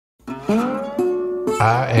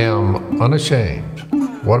I am unashamed.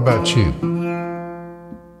 What about you?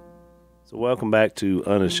 So welcome back to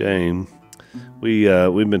Unashamed.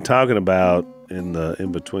 We've been talking about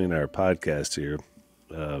in between our podcasts here.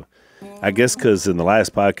 I guess because in the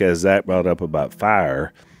last podcast Zach brought up about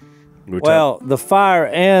fire. The fire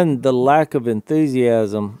and the lack of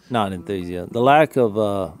enthusiasm, the lack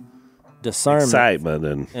of discernment,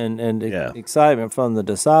 excitement and excitement from the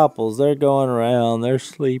disciples. They're going around, they're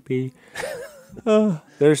sleepy.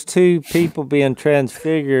 There's two people being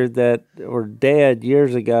transfigured that were dead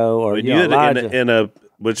years ago, or Elijah.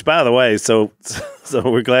 Which, by the way, so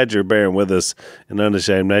we're glad you're bearing with us in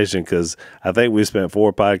Unashamed Nation, because I think we spent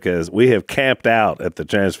 4 podcasts. We have camped out at the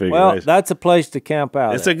Transfiguration. Well, that's a place to camp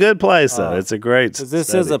out. It's a good place, though. It's a great study.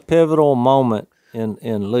 This is a pivotal moment in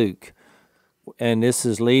Luke, and this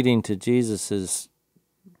is leading to Jesus's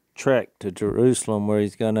trek to Jerusalem, where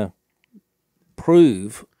he's going to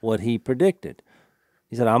prove what he predicted.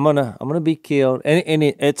 He said, I'm gonna be killed. And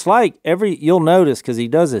it's like you'll notice, because he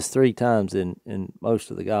does this 3 times in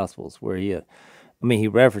most of the Gospels, where he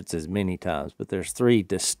references many times, but there's 3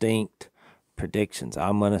 distinct predictions.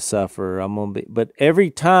 I'm going to suffer, I'm going to be, but every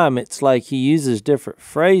time it's like he uses different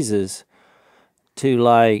phrases to,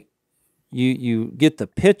 like, you get the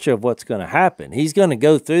picture of what's going to happen. He's going to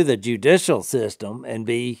go through the judicial system and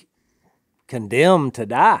be condemned to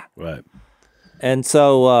die. Right. And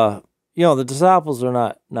so, the disciples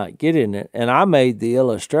are not getting it. And I made the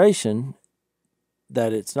illustration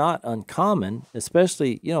that it's not uncommon,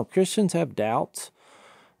 especially, Christians have doubts.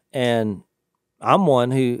 And I'm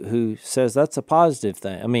one who says that's a positive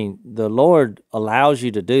thing. I mean, the Lord allows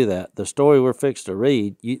you to do that. The story we're fixed to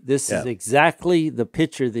read, this is exactly the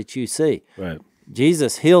picture that you see. Right.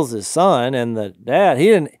 Jesus heals his son, and the dad,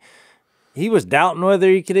 he was doubting whether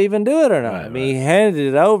he could even do it or not. Right, he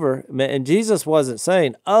handed it over, and Jesus wasn't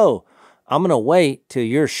saying, I'm going to wait till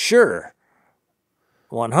you're sure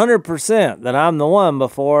 100% that I'm the one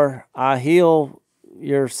before I heal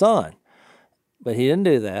your son. But he didn't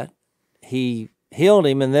do that. He healed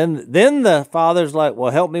him, and then the father's like,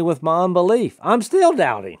 well, help me with my unbelief. I'm still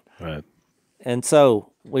doubting. Right. And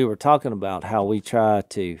so we were talking about how we try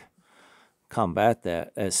to combat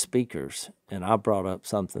that as speakers, and I brought up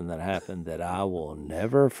something that happened that I will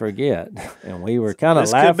never forget, and we were kind of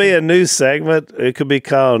laughing. This could be a new segment. It could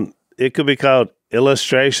be called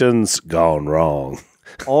Illustrations Gone Wrong.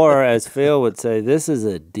 Or, as Phil would say, this is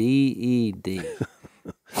a DED.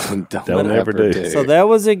 Don't ever do. So there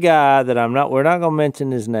was a guy that we're not going to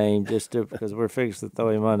mention his name because we're fixed to throw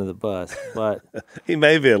him under the bus. But he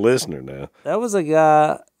may be a listener now. That was a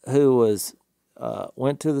guy who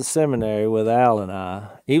went to the seminary with Al and I.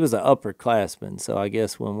 He was an upperclassman, so I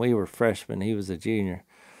guess when we were freshmen, he was a junior.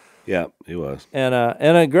 Yeah, he was. And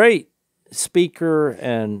a great speaker,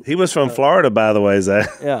 and he was from Florida, by the way, Zach.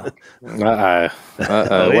 Yeah. It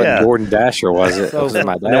wasn't Gordon Dasher, was it? So, it was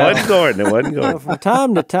my dad. No, it wasn't Gordon. So from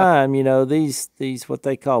time to time, these what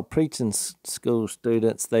they call preaching school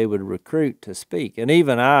students, they would recruit to speak. And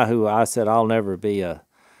even I said I'll never be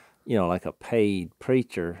like a paid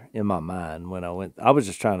preacher in my mind when I was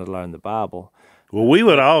just trying to learn the Bible. Well, we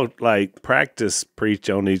would all practice preach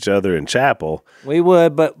on each other in chapel. We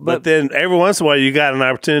would, but then every once in a while you got an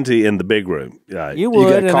opportunity in the big room. You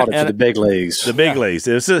would. You got called to the big leagues. The big leagues.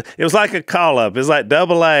 It was like a call up. It's like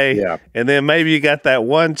AA, and then maybe you got that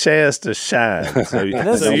one chance to shine. So you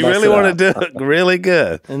really want to do it really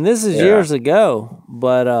good. And this is years ago,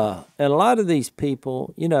 but and a lot of these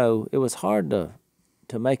people, it was hard to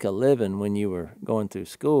make a living when you were going through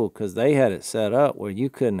school, because they had it set up where you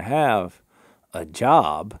couldn't have a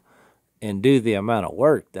job and do the amount of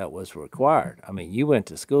work that was required. I mean, you went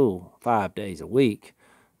to school 5 days a week.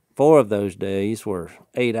 4 of those days were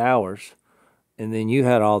 8 hours, and then you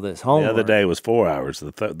had all this homework. The other day was 4 hours.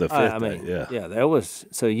 The fifth day, that was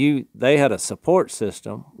they had a support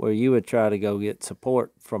system where you would try to go get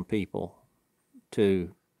support from people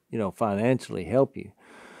to, financially help you.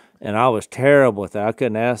 And I was terrible with that. I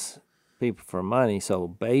couldn't ask people for money, so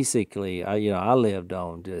basically, I lived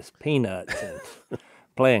on just peanuts and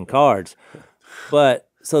playing cards. But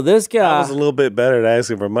so this guy, I was a little bit better at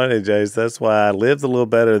asking for money, Jace. That's why I lived a little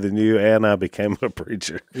better than you, and I became a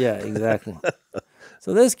preacher. Yeah, exactly.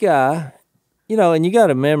 So this guy, and you got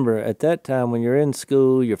to remember at that time when you're in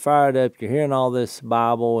school, you're fired up, you're hearing all this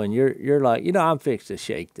Bible, and you're like, I'm fixed to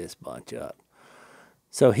shake this bunch up.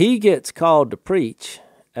 So he gets called to preach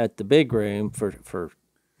at the big room for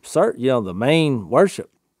the main worship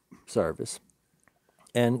service.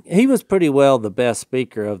 And he was pretty well the best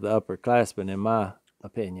speaker of the upperclassmen, in my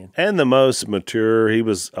opinion. And the most mature. He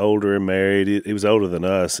was older and married. He was older than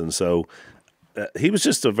us. And so he was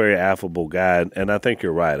just a very affable guy, and I think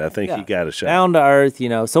you're right. I think he got a shot. Down to earth,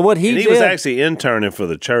 So what he did, was actually interning for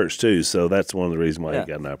the church too, so that's one of the reasons why he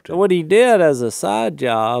got an opportunity. So what he did as a side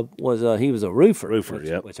job was he was a roofer.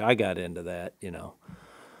 Which I got into that,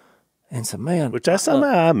 And so, man, which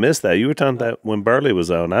I missed that. You were talking that when Burley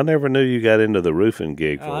was on. I never knew you got into the roofing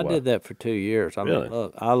gig for a while. I did that for 2 years. I really? mean,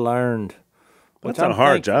 look, I learned. That's a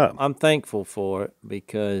hard job. I'm thankful for it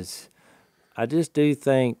because I just do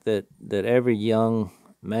think that every young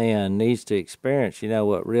man needs to experience,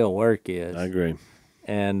 what real work is. I agree.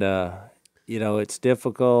 And, it's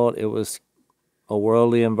difficult. It was a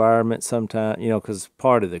worldly environment sometimes, because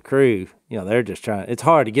part of the crew, they're just trying. It's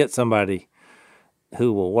hard to get somebody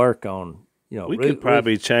who will work on, We could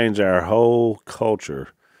probably change our whole culture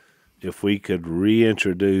if we could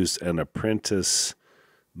reintroduce an apprentice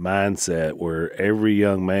mindset where every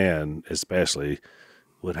young man, especially,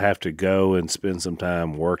 would have to go and spend some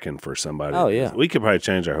time working for somebody. Oh, yeah. We could probably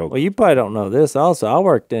change our whole Well, you probably don't know this also. I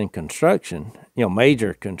worked in construction,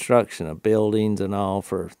 major construction of buildings and all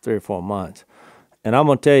for 3 or 4 months. And I'm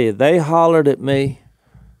going to tell you, they hollered at me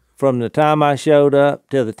from the time I showed up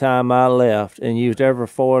till the time I left and used every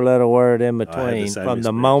 4-letter word in between. From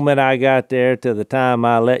the moment I got there to the time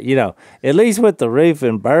I left, at least with the roof,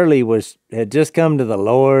 and Burley had just come to the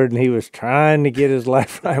Lord and he was trying to get his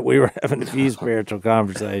life right. We were having a few spiritual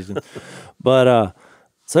conversations. But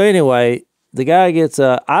so anyway, the guy gets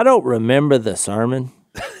I don't remember the sermon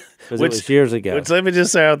because it was years ago. Which let me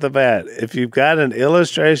just say off the bat, if you've got an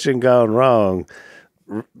illustration gone wrong,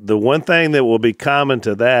 the one thing that will be common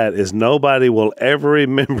to that is nobody will ever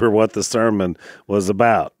remember what the sermon was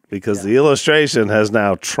about because the illustration has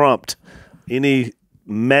now trumped any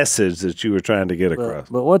message that you were trying to get across.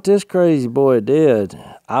 But what this crazy boy did,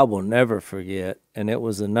 I will never forget, and it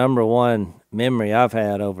was the number one memory I've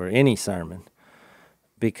had over any sermon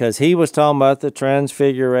because he was talking about the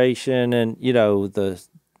transfiguration and,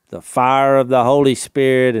 the fire of the Holy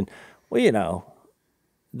Spirit and,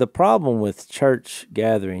 the problem with church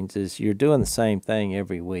gatherings is you're doing the same thing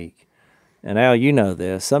every week. And Al, you know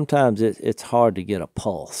this. Sometimes it's hard to get a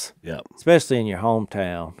pulse, especially in your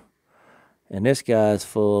hometown. And this guy's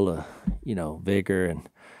full of, vigor. And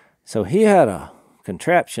so he had a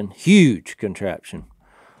contraption, huge contraption,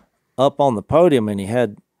 up on the podium, and he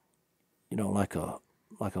had, like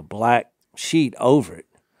a black sheet over it.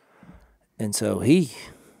 And so he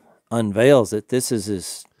unveils it. This is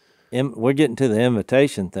his... We're getting to the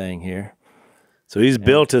invitation thing here. So he's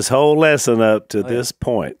built his whole lesson up to this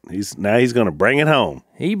point. Now he's going to bring it home.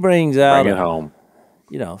 He brings out home.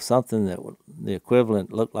 Something that the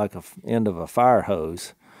equivalent looked like a end of a fire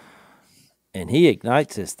hose, and he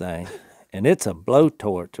ignites this thing, and it's a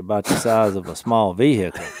blowtorch about the size of a small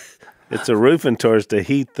vehicle. It's a roofing torch to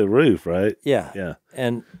heat the roof, right? Yeah. Yeah.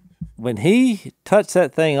 And when he touched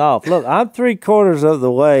that thing off, look, I'm 3/4 of the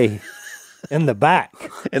way in the back.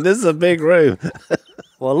 And this is a big room.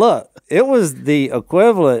 Well, look, it was the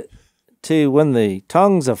equivalent to when the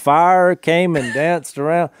tongues of fire came and danced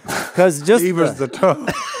around. Because just He was the tongue.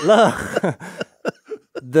 look,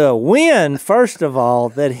 the wind, first of all,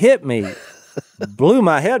 that hit me blew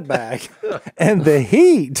my head back. And the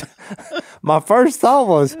heat, my first thought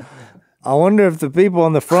was, I wonder if the people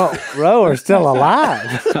in the front row are still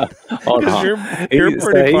alive. You're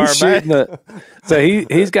pretty far back. So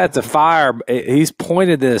he's got the fire. He's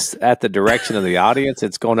pointed this at the direction of the audience.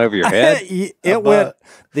 It's going over your head. It went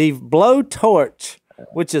the blowtorch,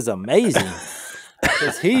 which is amazing.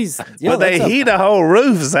 Because but they heat a whole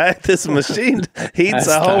roof, Zach. This machine heats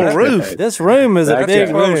a whole roof. This room is a big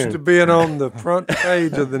room. Supposed to being on the front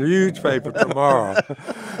page of the newspaper tomorrow.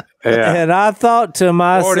 Yeah. And I thought to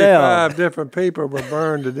myself, 45 different people were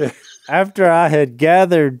burned to death. after I had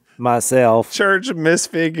gathered myself, Church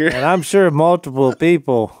misfigure. and I'm sure multiple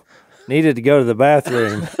people needed to go to the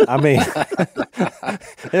bathroom. I mean,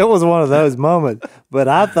 it was one of those moments. But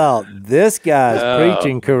I thought this guy's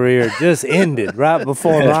preaching career just ended right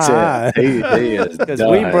before my eyes. He is Because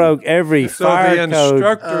we broke every So fire the code.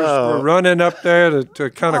 instructors were running up there to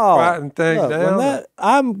kind of quieten things look, when down.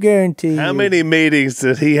 I'm guaranteed. How many meetings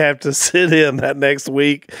did he have to sit in that next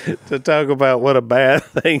week to talk about what a bad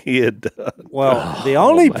thing he had done? Well, the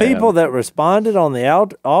only people that responded on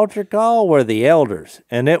the altar call were the elders.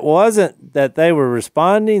 And it wasn't that they were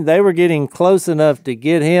responding. They were getting close enough to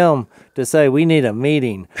get him to say, we need a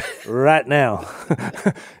meeting right now.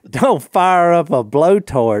 Don't fire up a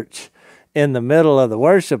blowtorch in the middle of the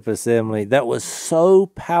worship assembly. That was so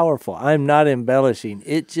powerful. I'm not embellishing.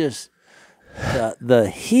 It just,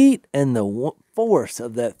 the heat and the force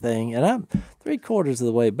of that thing. And I'm 3/4 of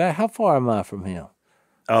the way back. How far am I from him?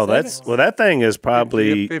 Oh, that thing is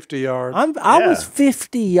probably 50 yards. I was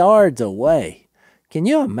 50 yards away. Can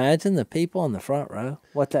you imagine the people in the front row,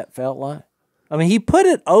 what that felt like? I mean, he put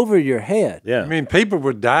it over your head. Yeah. I mean, people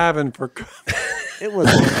were diving for. It was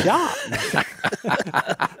a shot.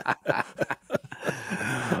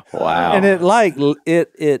 Wow. And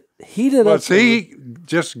it heated up. Was he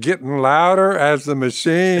just getting louder as the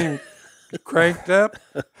machine cranked up?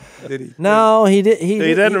 Did he? No, he did.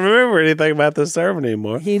 He doesn't remember anything about the sermon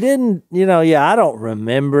anymore. He didn't, I don't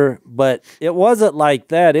remember, but it wasn't like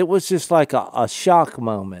that. It was just like a shock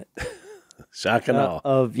moment. Shock and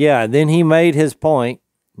awe. Then he made his point.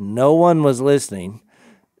 No one was listening.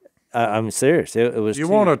 I'm serious. It was. You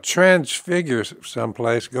want to transfigure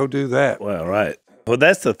someplace? Go do that. Well, right. Well,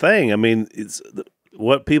 that's the thing. I mean, it's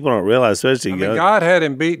what people don't realize, especially God had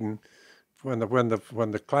him beaten when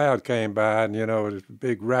the cloud came by, and it was a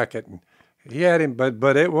big racket, and he had him.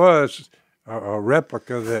 But it was a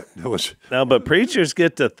replica that was. No, but preachers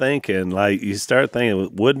get to thinking, like you start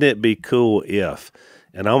thinking, wouldn't it be cool if?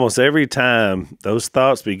 And almost every time those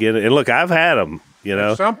thoughts begin, and look, I've had them,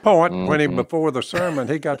 At some point, before the sermon,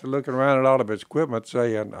 he got to looking around at all of his equipment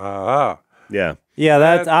saying, Yeah.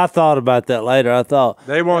 Yeah, I thought about that later. I thought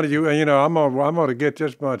they wanted you, I'm gonna get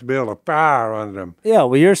this much build of fire under them. Yeah,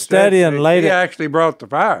 well, you're studying late. He actually brought the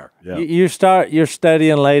fire. Yeah. You're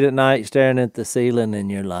studying late at night, staring at the ceiling,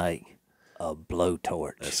 and you're like, a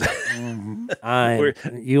blowtorch.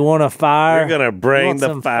 You want a fire? We're gonna bring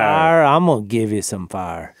the fire. I'm gonna give you some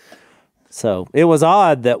fire. So it was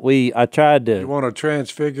odd that I tried to. You want to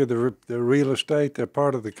transfigure the real estate, the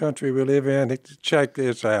part of the country we live in? Check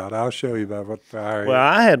this out. I'll show you about what fire is. Well,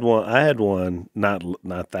 I had one,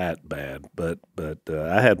 not that bad, but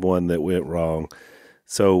I had one that went wrong.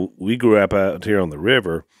 So we grew up out here on the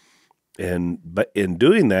river, but in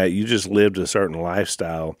doing that, you just lived a certain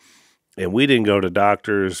lifestyle. And we didn't go to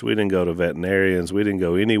doctors, we didn't go to veterinarians, we didn't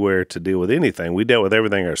go anywhere to deal with anything. We dealt with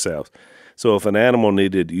everything ourselves. So if an animal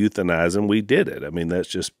needed euthanizing, we did it. I mean, that's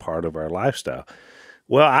just part of our lifestyle.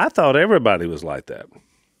 Well, I thought everybody was like that.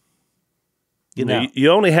 You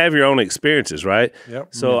only have your own experiences, right?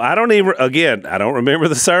 Yep. So I don't remember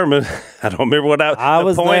the sermon. I don't remember what I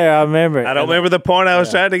was there. I remember it. I don't remember the point I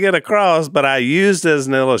was trying to get across, but I used as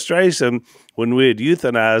an illustration when we had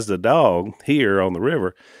euthanized a dog here on the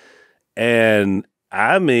river. And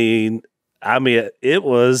I mean, it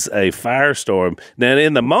was a firestorm. Now,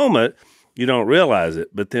 in the moment, you don't realize it,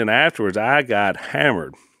 but then afterwards, I got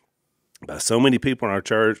hammered by so many people in our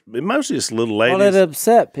church, mostly just little ladies. Well, it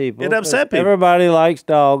upset people. Everybody likes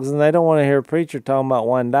dogs, and they don't want to hear a preacher talking about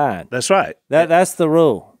one dying. That's right. That's the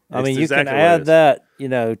rule. I mean, you can add that, to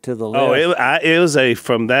the list. Oh, it was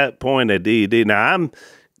from that point a DED. Now, I'm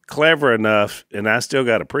clever enough, and I still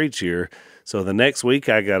got to preach here. So the next week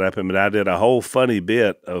I got up and I did a whole funny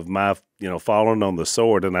bit of my, falling on the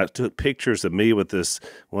sword. And I took pictures of me with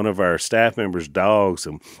one of our staff members' dogs.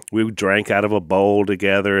 And we drank out of a bowl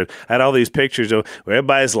together. And I had all these pictures of where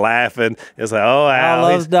everybody's laughing. It's like, oh, Al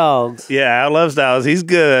loves dogs. Yeah, Al loves dogs. He's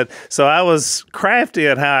good. So I was crafty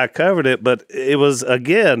at how I covered it. But it was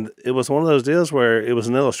one of those deals where it was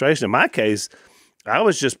an illustration. In my case, I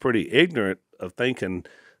was just pretty ignorant of thinking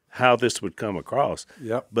how this would come across.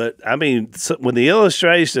 Yep. But I mean, when the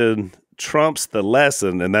illustration trumps the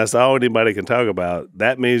lesson, and that's all anybody can talk about,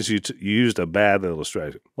 that means you used a bad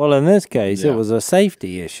illustration. Well, in this case, it was a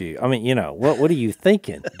safety issue. I mean, what are you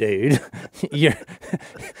thinking, dude?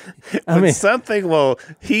 Something will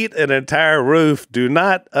heat an entire roof. Do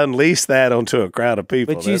not unleash that onto a crowd of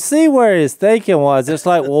people. But you see where his thinking was. It's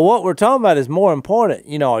like, well, what we're talking about is more important.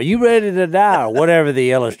 Are you ready to die or whatever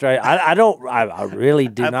the illustration? I really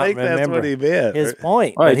do not think remember that's what he meant. his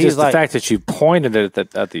point. Right, but he's just like, the fact that you pointed it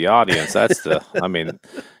at the audience. That's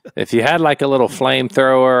if you had like a little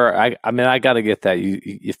flamethrower, I got to get that.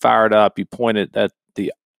 You fire it up, you point it at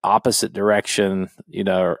the opposite direction,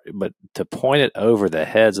 but to point it over the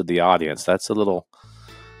heads of the audience, that's a little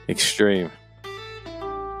extreme.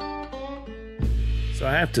 So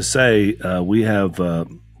I have to say, we have,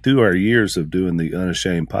 through our years of doing the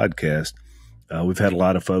Unashamed podcast, we've had a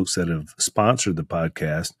lot of folks that have sponsored the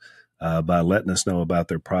podcast by letting us know about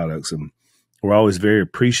their products. And we're always very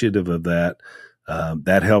appreciative of that.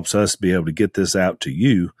 That helps us be able to get this out to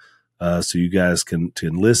you so you guys can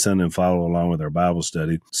listen and follow along with our Bible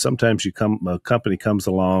study. Sometimes a company comes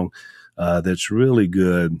along that's really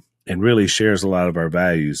good and really shares a lot of our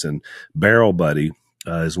values. And Barrel Buddy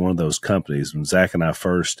is one of those companies. When Zach and I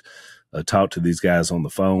first talked to these guys on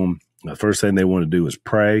the phone, the first thing they wanted to do was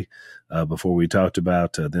pray before we talked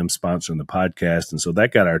about them sponsoring the podcast. And so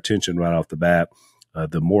that got our attention right off the bat.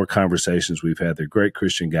 the more conversations we've had. They're great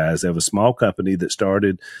Christian guys. They have a small company that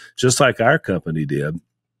started just like our company did,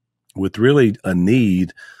 with really a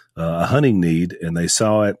need, a hunting need, and they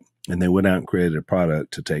saw it, and they went out and created a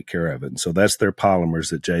product to take care of it. And so that's their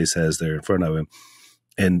polymers that Jase has there in front of him.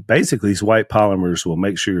 And basically, these white polymers will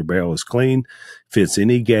make sure your barrel is clean, fits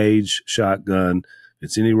any gauge, shotgun,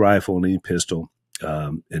 fits any rifle and any pistol,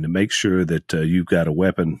 and to make sure that you've got a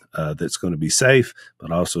weapon that's going to be safe,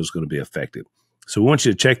 but also is going to be effective. So we want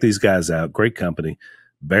you to check these guys out. Great company.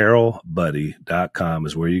 BarrelBuddy.com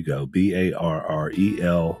is where you go.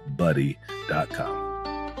 BARREL Buddy.com.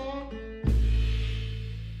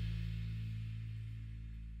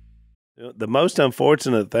 The most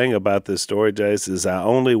unfortunate thing about this story, Jase, is I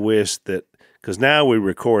only wish that, because now we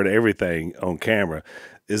record everything on camera,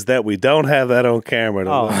 is that we don't have that on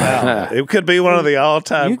camera. It could be one of the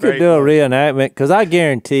all-time You could do a reenactment, because I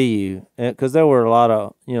guarantee you, because there were a lot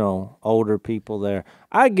of, older people there,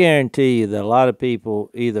 I guarantee you that a lot of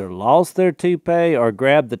people either lost their toupee or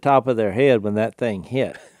grabbed the top of their head when that thing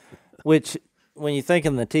hit, which, when you think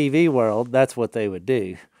in the TV world, that's what they would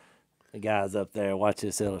do. The guys up there, watch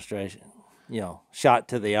this illustration, shot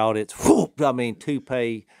to the audience, whoop,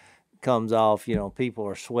 toupee comes off, people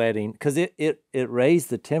are sweating, because it raised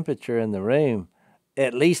the temperature in the room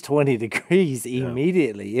at least 20 degrees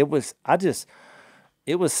immediately. It was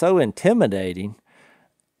so intimidating.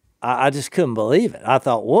 I just couldn't believe it. I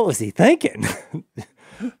thought, what was he thinking?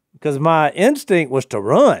 Because my instinct was to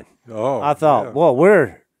run. I thought,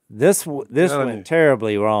 well, this went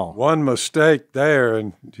terribly wrong. One mistake there,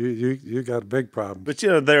 and you got a big problem. But,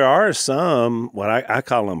 there are some, what I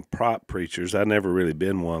call them prop preachers. I've never really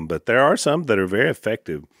been one, but there are some that are very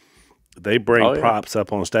effective. They bring props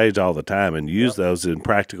up on stage all the time and use those in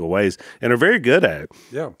practical ways and are very good at it.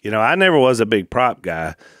 Yeah. I never was a big prop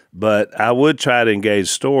guy, but I would try to engage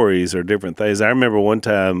stories or different things. I remember one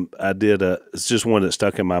time I did it's just one that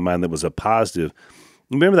stuck in my mind that was a positive.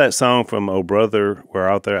 Remember that song from Oh Brother, We're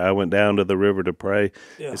Out There, I Went Down to the River to Pray?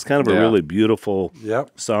 Yeah. It's kind of a really beautiful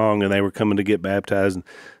song, and they were coming to get baptized. And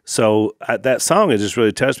so that song, it just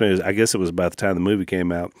really touched me. I guess it was about the time the movie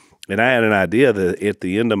came out. And I had an idea that at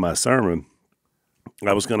the end of my sermon,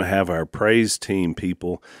 I was going to have our praise team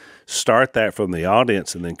people start that from the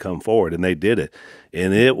audience and then come forward. And they did it.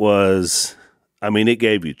 And it was, it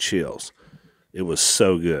gave you chills. It was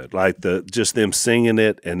so good, like just them singing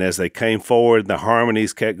it, and as they came forward, the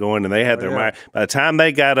harmonies kept going, and they had their mind. By the time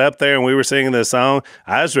they got up there and we were singing this song,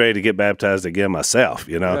 I was ready to get baptized again myself,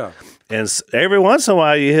 Yeah. And every once in a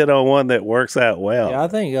while, you hit on one that works out well. Yeah, I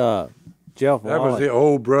think Jeff That Walling. was the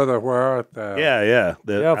old brother where art thou? Yeah.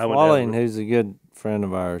 Jeff Walling, who's a good friend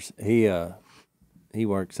of ours, he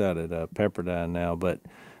works out at Pepperdine now, but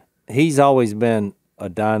he's always been a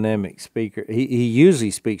dynamic speaker. He usually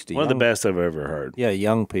speaks to one of the best I've ever heard. Yeah,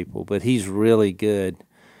 young people, but he's really good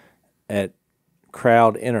at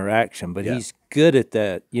crowd interaction. But he's good at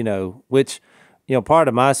that, which, part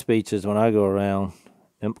of my speech is when I go around,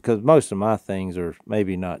 and because most of my things are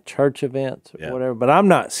maybe not church events or whatever, but I'm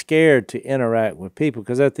not scared to interact with people,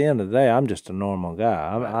 because at the end of the day, I'm just a normal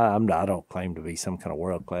guy. I don't claim to be some kind of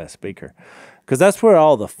world-class speaker, because that's where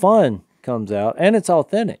all the fun comes out, and it's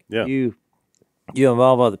authentic. Yeah. You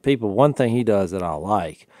involve other people. One thing he does that I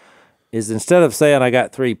like is, instead of saying I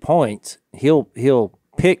got 3 points, he'll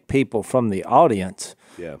pick people from the audience.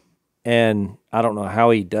 Yeah. And I don't know how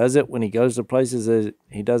he does it when he goes to places that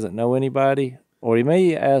he doesn't know anybody, or he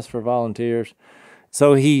may ask for volunteers.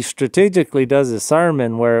 So he strategically does a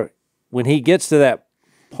sermon where when he gets to that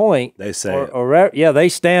point, they say they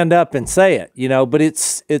stand up and say it, but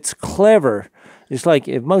it's clever. It's like,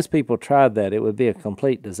 if most people tried that, it would be a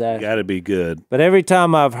complete disaster. Got to be good. But every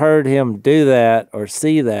time I've heard him do that or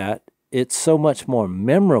see that, it's so much more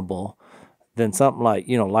memorable than something like,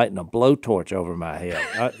 lighting a blowtorch over my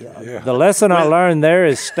head. The lesson I learned there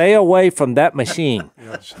is stay away from that machine.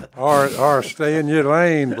 Yes. Or stay in your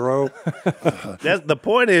lane, bro. The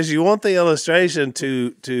point is, you want the illustration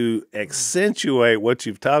to accentuate what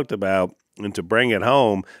you've talked about and to bring it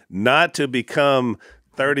home, not to become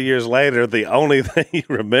 30 years later the only thing you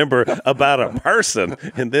remember about a person,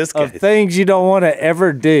 in this case. Of things you don't want to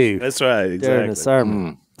ever do. That's right, exactly. During the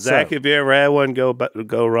sermon. Zach, have you ever had one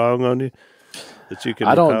go wrong on you that you can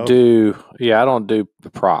I recall? don't do the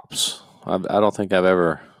props. I don't think I've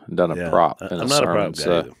ever done a prop in I'm a not sermon. a prop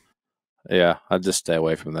guy either. Yeah, I just stay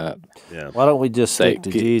away from that. Yeah. Why don't we just stick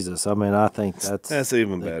to Jesus? I think that's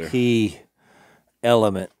even the better. Key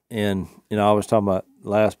element in, I was talking about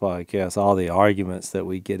last podcast, all the arguments that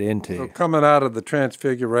we get into. So coming out of the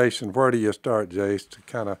Transfiguration, where do you start, Jase, to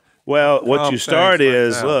kind of... Well, what you start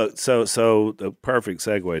is, now. look, so the perfect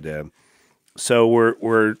segue, Dan. So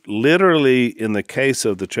we're literally, in the case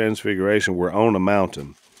of the Transfiguration, we're on a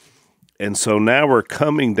mountain. And so now we're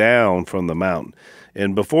coming down from the mountain.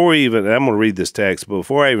 And before we even, and I'm going to read this text, but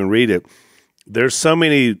before I even read it, there's so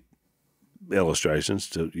many illustrations,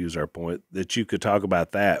 to use our point, that you could talk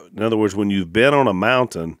about that. In other words, when you've been on a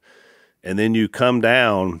mountain and then you come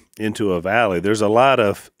down into a valley, there's a lot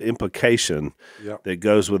of implication that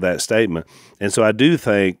goes with that statement. And so I do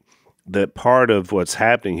think that part of what's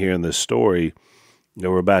happening here in this story that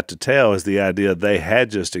we're about to tell is the idea they had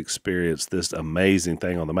just experienced this amazing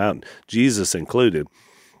thing on the mountain, Jesus included.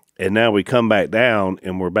 And now we come back down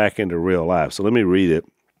and we're back into real life. So let me read it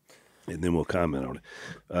and then we'll comment on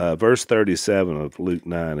it. Verse 37 of Luke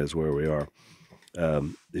 9 is where we are.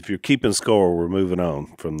 If you're keeping score, we're moving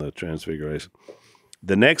on from the Transfiguration.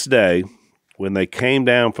 The next day, when they came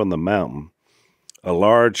down from the mountain, a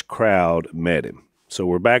large crowd met him. So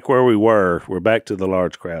we're back where we were. We're back to the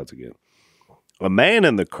large crowds again. A man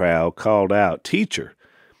in the crowd called out, "Teacher,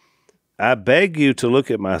 I beg you to look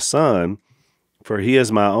at my son, for he is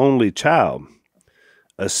my only child.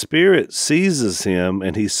 A spirit seizes him,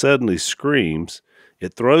 and he suddenly screams.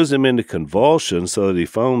 It throws him into convulsions so that he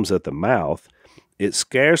foams at the mouth. It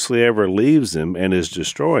scarcely ever leaves him and is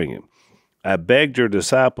destroying him. I begged your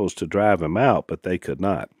disciples to drive him out, but they could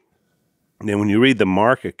not." And then when you read the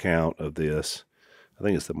Mark account of this, I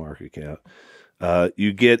think it's the Mark account,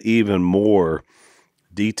 you get even more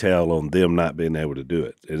detail on them not being able to do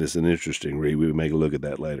it. And it's an interesting read. We may look at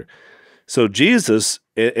that later. So Jesus,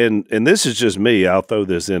 and this is just me, I'll throw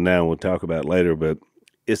this in now and we'll talk about it later, but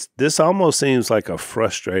this almost seems like a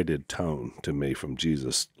frustrated tone to me from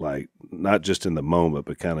Jesus, like not just in the moment,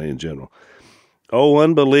 but kind of in general. "Oh,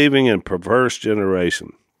 unbelieving and perverse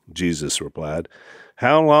generation," Jesus replied,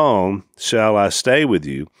 "how long shall I stay with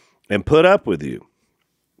you and put up with you?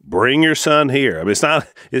 Bring your son here." I mean,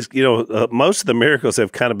 most of the miracles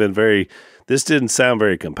have kind of been this didn't sound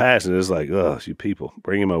very compassionate. It's like, oh, you people,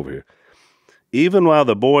 bring him over here. Even while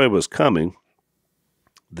the boy was coming,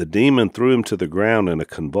 the demon threw him to the ground in a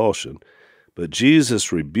convulsion. But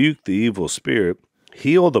Jesus rebuked the evil spirit,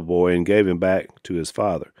 healed the boy, and gave him back to his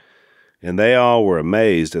father. And they all were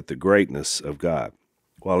amazed at the greatness of God.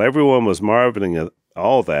 While everyone was marveling at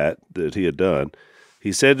all that he had done,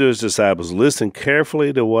 he said to his disciples, "Listen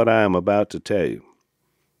carefully to what I am about to tell you."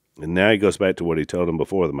 And now he goes back to what he told them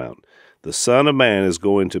before the mountain. "The Son of Man is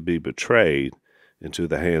going to be betrayed into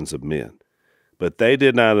the hands of men." But they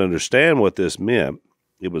did not understand what this meant.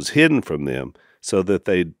 It was hidden from them, so that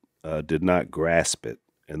they did not grasp it,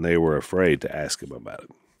 and they were afraid to ask him about it.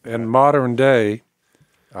 In modern day,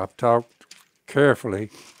 I've talked carefully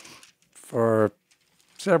for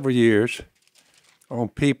several years on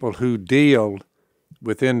people who deal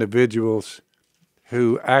with individuals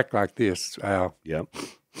who act like this, Al. Yep.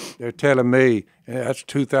 They're telling me, and that's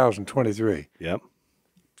 2023. Yep.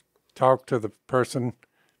 Talk to the person.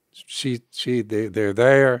 They're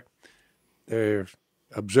there. They're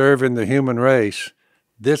observing the human race.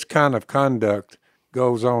 This kind of conduct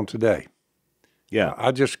goes on today. Yeah.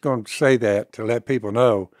 I'm just going to say that to let people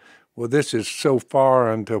know, well, this is so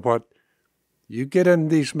far into what you get in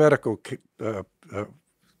these medical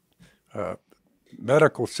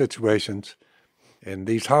situations in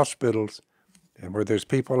these hospitals, and where there's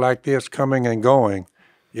people like this coming and going.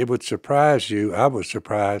 It would surprise you. I was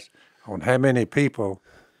surprised on how many people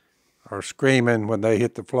are screaming when they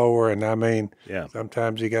hit the floor. And I mean,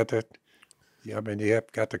 sometimes you got to, you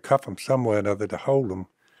have got to cuff them somewhere or another to hold them.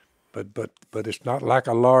 But it's not like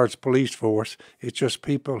a large police force. It's just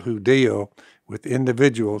people who deal with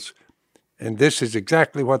individuals, and this is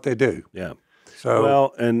exactly what they do. Yeah. So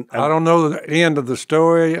well, and I don't know the end of the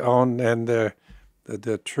story and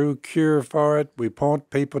the true cure for it. We point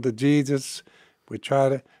people to Jesus. We try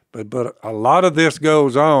to, but a lot of this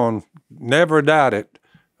goes on. Never doubt it,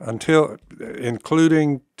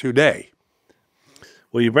 including today.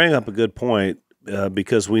 Well, you bring up a good point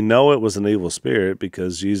because we know it was an evil spirit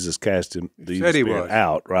because Jesus cast the evil spirit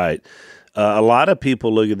out. Right. A lot of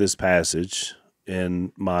people look at this passage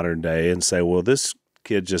in modern day and say, "Well, this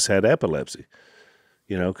kid just had epilepsy,"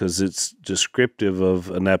 because it's descriptive of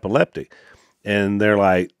an epileptic. And they're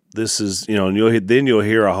like, this is, and you'll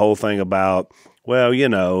hear a whole thing about, well,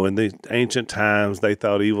 in the ancient times, they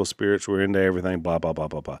thought evil spirits were into everything, blah, blah, blah,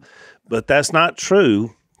 blah, blah. But that's not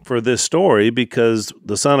true for this story because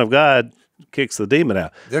the Son of God kicks the demon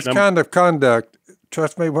out. This kind of conduct,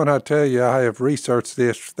 trust me when I tell you, I have researched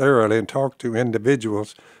this thoroughly and talked to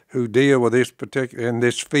individuals who deal with this in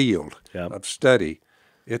this field of study.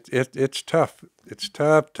 It's tough. It's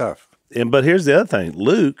tough. But here's the other thing.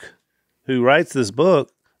 Luke, who writes this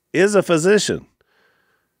book, is a physician.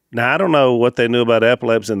 Now, I don't know what they knew about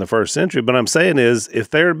epilepsy in the first century, but I'm saying is if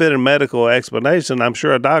there had been a medical explanation, I'm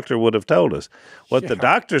sure a doctor would have told us. What the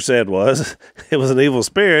doctor said was it was an evil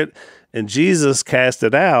spirit, and Jesus cast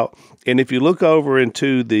it out. And if you look over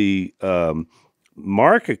into the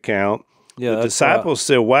Mark account, the disciples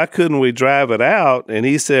said, why couldn't we drive it out? And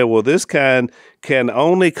he said, well, this kind can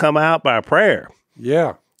only come out by prayer.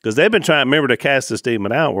 Yeah. Because they've been trying, remember, to cast this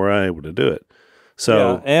demon out, we're unable to do it.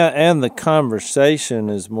 So, and the conversation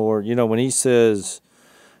is more, when he says,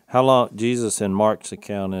 how long, Jesus in Mark's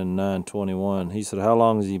account in 9:21, he said, how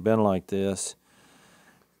long has he been like this?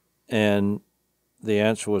 And the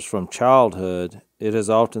answer was from childhood. It has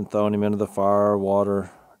often thrown him into the fire or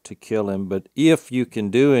water to kill him. But if you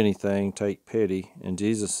can do anything, take pity. And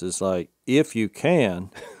Jesus is like, if you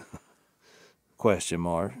can, question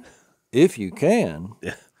mark, if you can.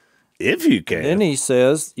 Yeah. If you can. Then he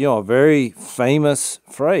says, a very famous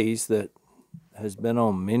phrase that has been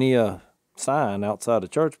on many a sign outside a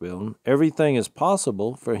church building, everything is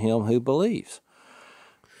possible for him who believes.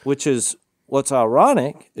 Which is, what's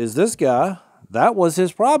ironic is this guy, that was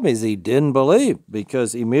his problem, is he didn't believe,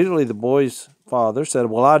 because immediately the boy's father said,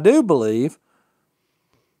 well, I do believe,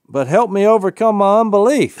 but help me overcome my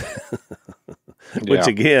unbelief. Which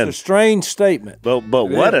again, it's a strange statement. But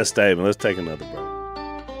what a statement. Let's take another break.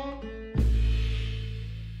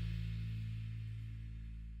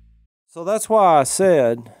 So that's why I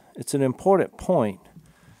said it's an important point,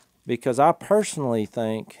 because I personally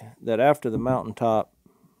think that after the mountaintop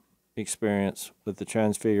experience with the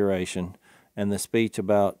transfiguration and the speech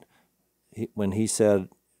about when he said,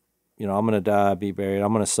 I'm going to die, be buried,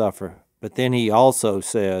 I'm going to suffer. But then he also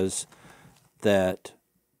says that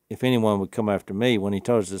if anyone would come after me, when he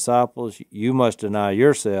told his disciples, you must deny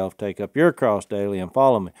yourself, take up your cross daily and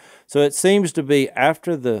follow me. So it seems to be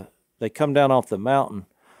after they come down off the mountain,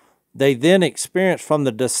 they then experience from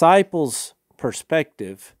the disciples'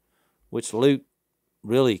 perspective, which Luke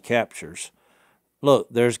really captures. Look,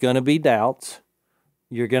 there's going to be doubts.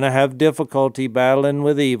 You're going to have difficulty battling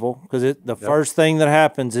with evil, because the first thing that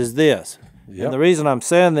happens is this. Yep. And the reason I'm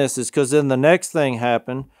saying this is because then the next thing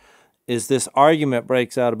happened is this argument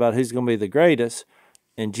breaks out about who's going to be the greatest,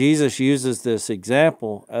 and Jesus uses this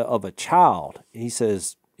example of a child. He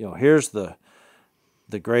says, here's the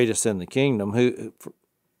greatest in the kingdom,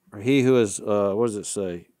 he who is, what does it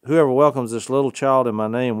say? Whoever welcomes this little child in my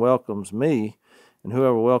name welcomes me, and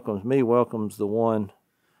whoever welcomes me welcomes the one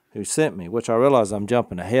who sent me, which I realize I'm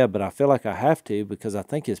jumping ahead, but I feel like I have to, because I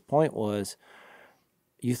think his point was,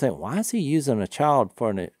 you think, why is he using a child for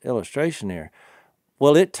an illustration here?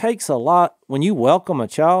 Well, it takes a lot. When you welcome a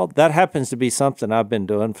child, that happens to be something I've been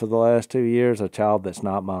doing for the last 2 years, a child that's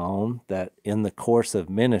not my own, that in the course of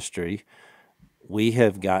ministry, we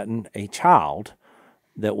have gotten a child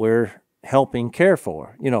that we're helping care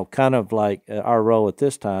for. Kind of like our role at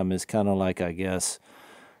this time is kind of like, I guess,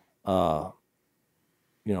 like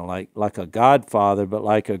a godfather, but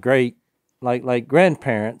like a great, like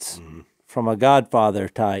grandparents from a godfather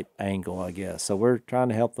type angle, I guess. So we're trying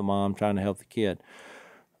to help the mom, trying to help the kid.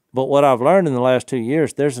 But what I've learned in the last 2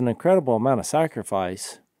 years, there's an incredible amount of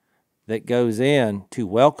sacrifice that goes in to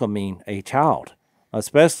welcoming a child,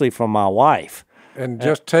 especially from my wife. And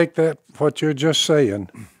just take that, what you're just saying,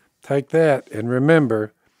 take that and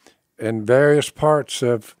remember, in various parts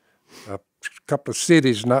of a couple of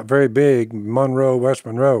cities, not very big, Monroe, West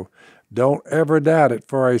Monroe, don't ever doubt it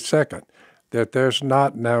for a second that there's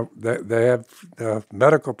not, now they have the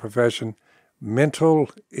medical profession, mental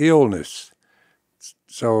illness.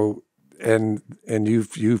 So, and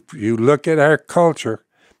you look at our culture,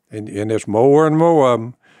 and there's more and more of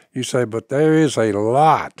them, you say, but there is a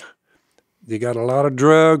lot. You got a lot of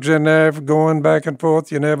drugs in there going back and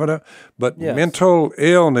forth, you never know. But mental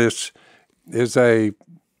illness is a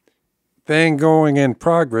thing going in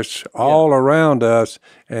progress all around us,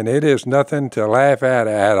 and it is nothing to laugh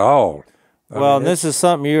at all. Well, and this is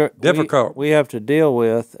something difficult. We have to deal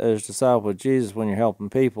with as disciples of Jesus when you're helping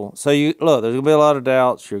people. So there's going to be a lot of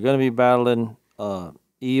doubts. You're going to be battling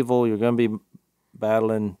evil. You're going to be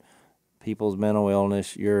battling people's mental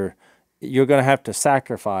illness. You're going to have to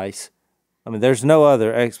sacrifice. I mean, there's no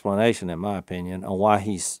other explanation, in my opinion, on why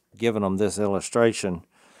he's given them this illustration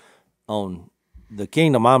on the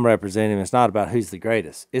kingdom I'm representing. It's not about who's the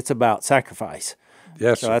greatest. It's about sacrifice.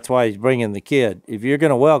 Yes, so that's why he's bringing the kid. If you're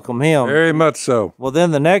going to welcome him. Very much so. Well,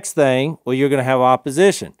 then the next thing, you're going to have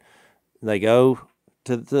opposition. They go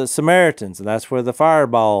to the Samaritans, and that's where the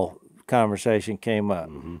fireball conversation came up.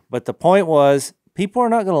 Mm-hmm. But the point was, people are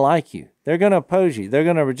not going to like you. They're going to oppose you. They're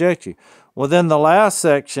going to reject you. Well, then the last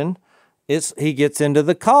section, he gets into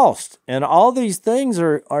the cost. And all these things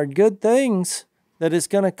are good things that it's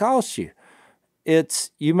going to cost you.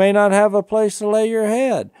 You may not have a place to lay your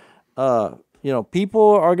head.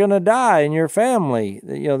 People are going to die in your family.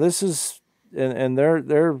 This is, and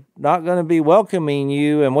they're not going to be welcoming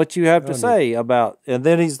you and what you have to say about. And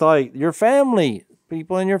then he's like, your family,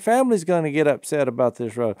 people in your family's going to get upset about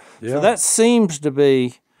this road. Yeah. So that seems to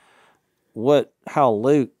be how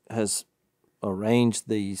Luke has arranged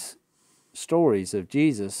these stories of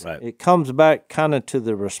Jesus. Right. It comes back kind of to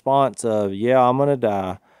the response of, I'm going to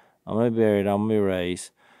die, I'm going to be buried, I'm going to be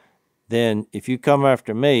raised. Then if you come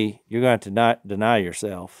after me, you're going to have to deny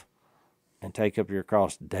yourself and take up your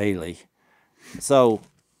cross daily. So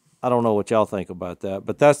I don't know what y'all think about that,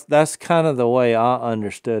 but that's kind of the way I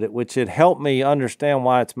understood it, which it helped me understand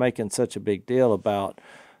why it's making such a big deal about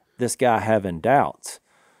this guy having doubts.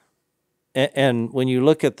 And when you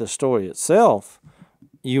look at the story itself,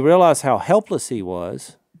 you realize how helpless he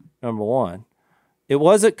was, number one. It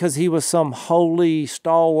wasn't because he was some holy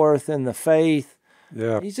stalwart in the faith.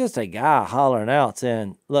 Yeah. He's just a guy hollering out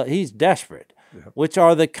saying, look, he's desperate, which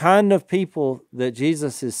are the kind of people that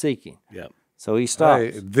Jesus is seeking. Yeah. So he stops.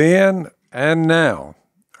 Hey, then and now,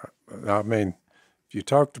 I mean, if you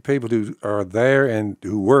talk to people who are there and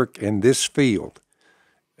who work in this field,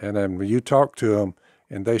 and then when you talk to them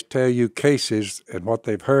and they tell you cases and what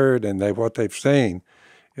they've heard and what they've seen,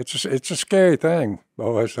 it's a scary thing,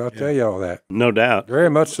 boys. I'll tell you all that. No doubt. Very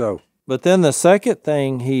much so. But then the second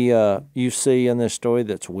thing you see in this story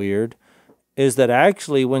that's weird is that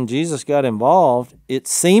actually when Jesus got involved, it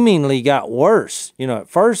seemingly got worse. At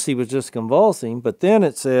first he was just convulsing, but then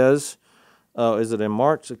it says, is it in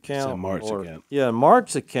Mark's account? It's in Mark's account. Yeah, in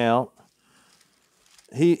Mark's account,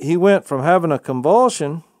 he went from having a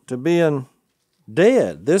convulsion to being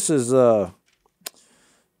dead. This is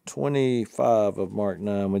 25 of Mark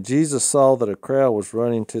 9. When Jesus saw that a crowd was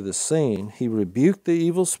running to the scene, he rebuked the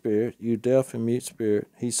evil spirit, you deaf and mute spirit.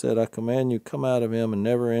 He said, I command you, come out of him and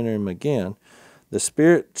never enter him again. The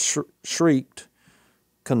spirit shrieked,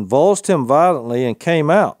 convulsed him violently, and came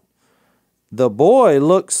out. The boy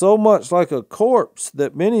looked so much like a corpse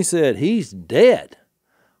that many said, he's dead.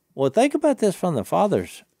 Well, think about this from the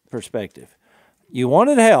father's perspective. You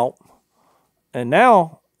wanted help, and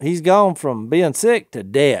now he's gone from being sick to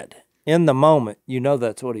dead. In the moment,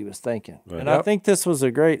 that's what he was thinking. Right. And I think this was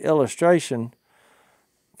a great illustration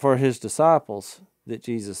for his disciples that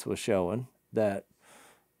Jesus was showing that,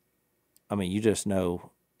 you just know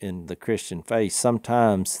in the Christian faith,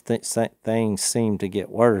 sometimes things seem to get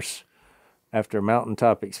worse after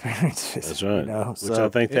mountaintop experiences. That's right. Which I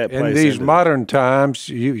think that plays in these modern times,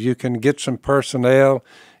 you can get some personnel.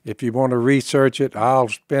 If you want to research it, I'll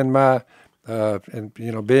spend my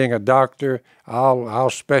being a doctor, I'll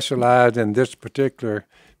specialize in this particular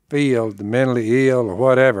field, the mentally ill or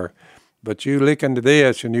whatever. But you look into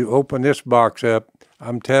this and you open this box up,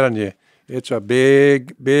 I'm telling you, it's a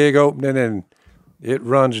big, big opening, and it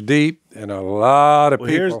runs deep, and a lot of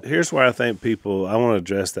people. Here's where I think people, I want to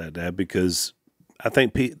address that, Dad, because I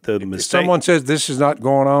think the mistake. If someone says this is not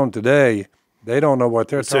going on today, they don't know what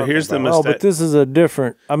they're talking about. So here's the mistake. Oh, but this is a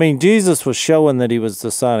different, Jesus was showing that he was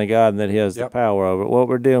the Son of God and that he has the power over it. What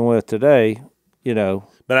we're dealing with today,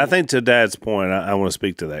 But I think to Dad's point, I want to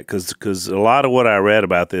speak to that because a lot of what I read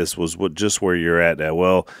about this was just where you're at, Dad.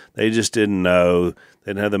 Well, they just didn't know.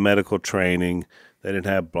 They didn't have the medical training. They didn't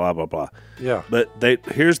have blah, blah, blah. Yeah. But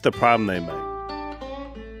here's the problem they make.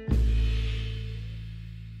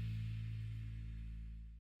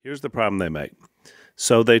 Here's the problem they make.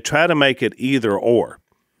 So they try to make it either or.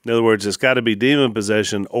 In other words, it's got to be demon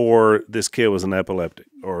possession or this kid was an epileptic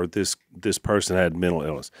or this person had mental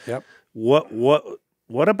illness. Yep.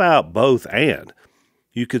 What about both and?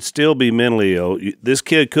 You could still be mentally ill. This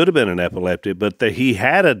kid could have been an epileptic, but he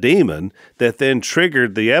had a demon that then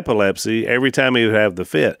triggered the epilepsy every time he would have the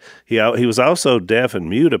fit. He was also deaf and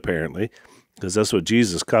mute, apparently, because that's what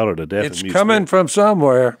Jesus called it, a deaf and mute. It's coming from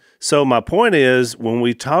somewhere. So my point is, when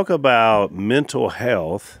we talk about mental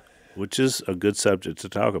health, which is a good subject to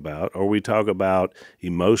talk about, or we talk about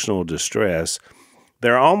emotional distress,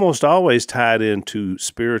 they're almost always tied into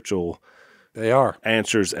spiritual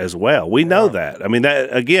answers as well. We know that. That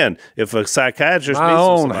again, if a psychiatrist my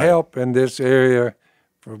own help in this area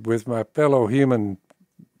with my fellow human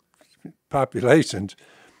populations,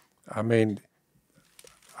 I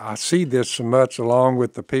see this so much along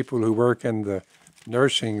with the people who work in the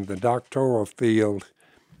nursing, the doctoral field,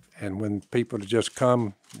 and when people just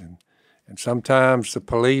come and sometimes the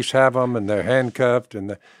police have them and they're handcuffed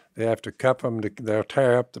and they have to cuff them, they'll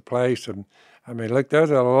tear up the place. And look,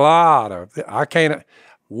 there's a lot of,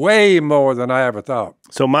 way more than I ever thought.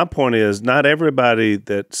 So my point is, not everybody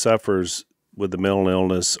that suffers with the mental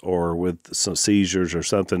illness or with some seizures or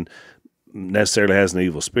something necessarily has an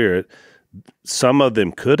evil spirit. Some of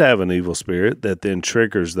them could have an evil spirit that then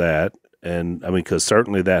triggers that. And I mean, because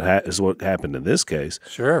certainly that is what happened in this case.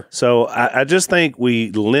 Sure. So I just think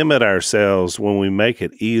we limit ourselves when we make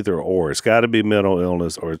it either or. It's got to be mental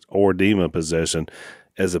illness or demon possession,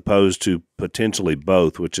 as opposed to potentially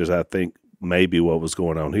both, which is, I think, maybe what was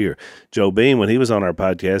going on here. Joe Beam, when he was on our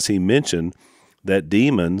podcast, he mentioned that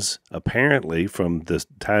demons, apparently, from the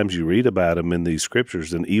times you read about them in these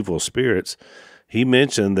scriptures and evil spirits, he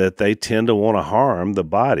mentioned that they tend to want to harm the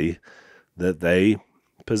body that they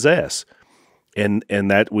possess. And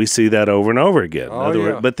that we see that over and over again. In other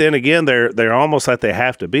words, but then again, they're almost like they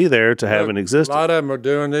have to be there to have an existence. A lot of them are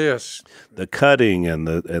doing this. The cutting and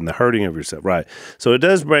the hurting of yourself. Right. So it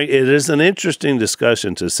is an interesting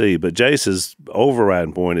discussion to see, but Jace's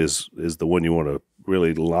overriding point is the one you want to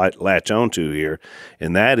really latch onto here,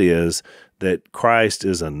 and that is that Christ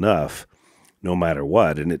is enough no matter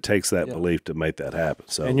what, and it takes that belief to make that happen.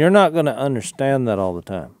 So, and you're not going to understand that all the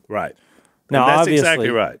time. Right. Now, and that's obviously, exactly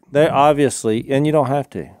right. They're obviously, and you don't have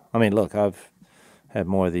to. I mean, look, I've had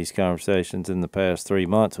more of these conversations in the past 3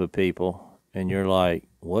 months with people, and you're like,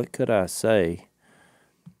 what could I say?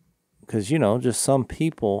 Because, just some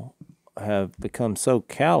people have become so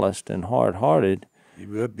calloused and hard-hearted,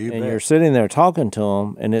 and you're sitting there talking to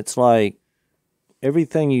them, and it's like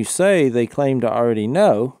everything you say they claim to already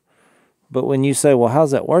know, but when you say, well,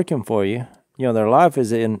 how's that working for you? Their life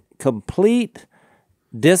is in complete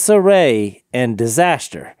disarray and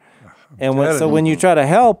disaster. And when you try to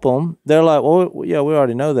help them, they're like, well, yeah, we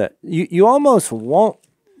already know that. You almost want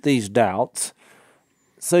these doubts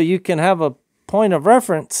so you can have a point of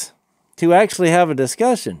reference to actually have a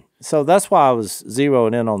discussion. So that's why I was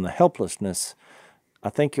zeroing in on the helplessness. I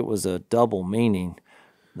think it was a double meaning.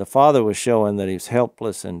 The Father was showing that he was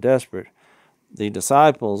helpless and desperate. The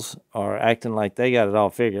disciples are acting like they got it all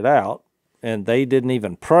figured out, and they didn't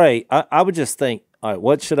even pray. I would just think, all right,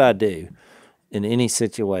 what should I do in any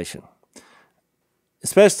situation?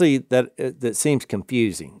 Especially that seems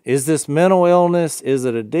confusing. Is this mental illness? Is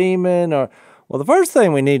it a demon? Well, the first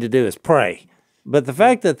thing we need to do is pray. But the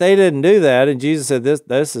fact that they didn't do that, and Jesus said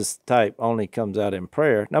this is type only comes out in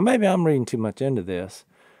prayer. Now, maybe I'm reading too much into this,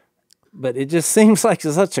 but it just seems like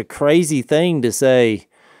such a crazy thing to say.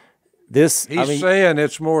 He's saying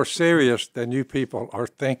it's more serious than you people are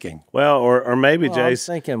thinking. Well, or maybe, Jace, I was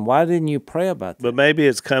thinking, why didn't you pray about that? But maybe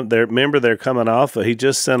it's remember they're coming off. He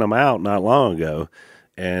just sent them out not long ago,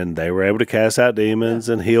 and they were able to cast out demons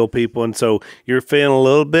and heal people. And so you're feeling a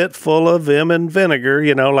little bit full of vim and vinegar,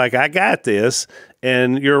 like I got this.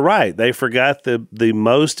 And you're right. They forgot the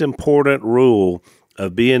most important rule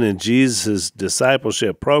of being in Jesus'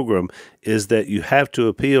 discipleship program is that you have to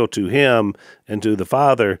appeal to him and to the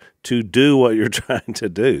Father to do what you're trying to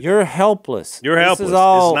do. You're helpless. You're helpless. It's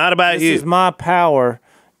not about you. This is my power.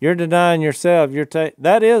 You're denying yourself.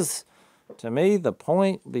 That is, to me, the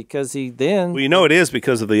point, because he then... Well, it is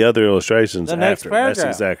because of the other illustrations the next after. paragraph.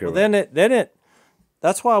 That's exactly right. Then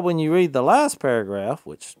that's why when you read the last paragraph,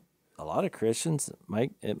 which a lot of Christians,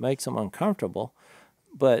 it makes them uncomfortable,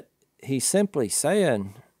 but he's simply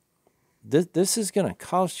saying, this is going to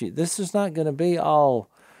cost you. This is not going to be all,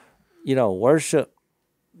 worship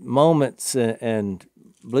moments and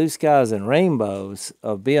blue skies and rainbows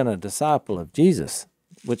of being a disciple of Jesus,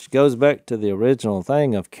 which goes back to the original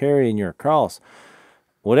thing of carrying your cross.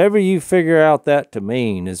 Whatever you figure out that to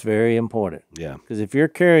mean is very important. Yeah. Because if you're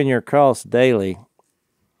carrying your cross daily,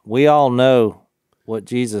 we all know what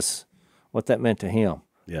that meant to him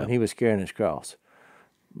when he was carrying his cross.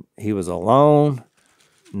 He was alone.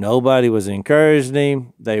 Nobody was encouraging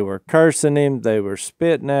him. They were cursing him. They were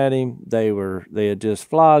spitting at him. They had just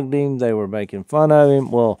flogged him. They were making fun of him.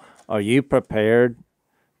 Well, are you prepared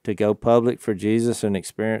to go public for Jesus and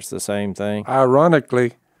experience the same thing?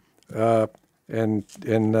 Ironically, in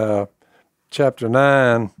chapter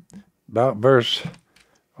 9, about verse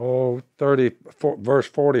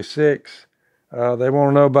 46, they want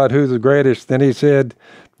to know about who's the greatest. Then he said,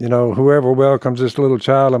 whoever welcomes this little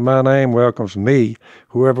child in my name welcomes me.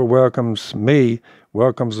 Whoever welcomes me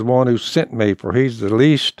welcomes the one who sent me, for he's the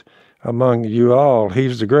least among you all.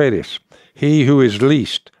 He's the greatest. He who is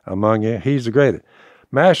least among you, he's the greatest.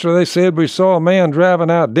 Master, they said, we saw a man driving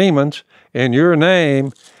out demons in your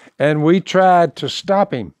name, and we tried to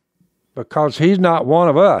stop him because he's not one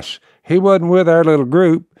of us. He wasn't with our little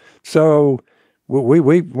group, so we're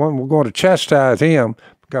going to chastise him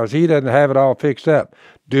because he doesn't have it all fixed up.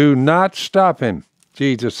 Do not stop him,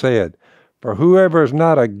 Jesus said, for whoever is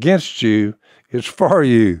not against you is for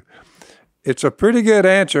you. it's a pretty good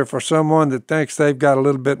answer for someone that thinks they've got a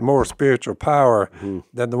little bit more spiritual power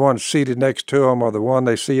than the one seated next to them or the one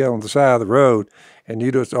they see on the side of the road. And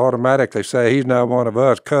you just automatically say, he's not one of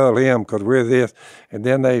us, cull him because we're this. And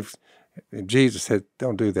then and Jesus said,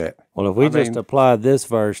 don't do that. Well, if we just applied this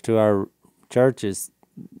verse to our churches,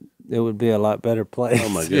 it would be a lot better place. Oh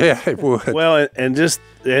my goodness. Yeah, it would. Well, and just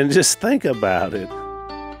think about it.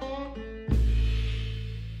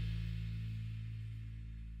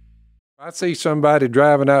 I see somebody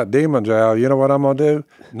driving out demons out, you know what I'm going to do?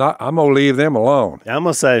 I'm going to leave them alone. I'm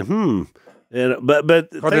gonna say, And, but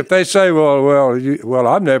if they say, well,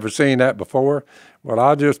 I've never seen that before, well,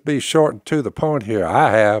 I'll just be short and to the point here.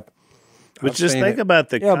 I have. But just think about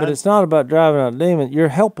the but it's not about driving out demons. You're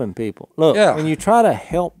helping people. Look, when you try to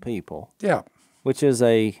help people, which is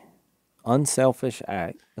a unselfish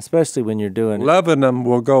act, especially when you're doing loving them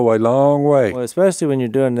will go a long way. Well, especially when you're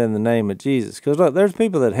doing it in the name of Jesus. Because look, there's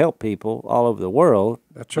people that help people all over the world.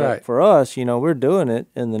 That's right. For us, we're doing it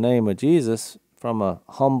in the name of Jesus from a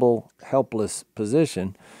humble, helpless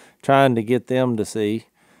position, trying to get them to see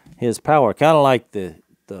his power. Kind of like the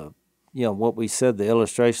what we said, the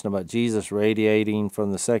illustration about Jesus radiating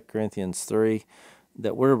from the 2 Corinthians 3,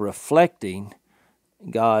 that we're reflecting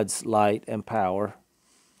God's light and power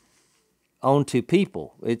onto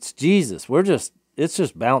people. It's Jesus. It's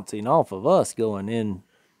just bouncing off of us going in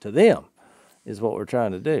to them is what we're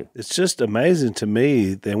trying to do. It's just amazing to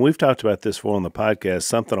me, and we've talked about this before on the podcast,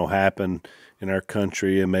 something will happen in our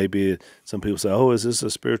country and maybe some people say, oh, is this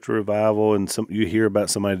a spiritual revival? And you hear about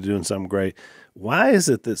somebody doing something great. Why is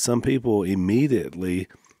it that some people immediately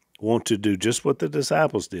want to do just what the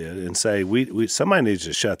disciples did and say, somebody needs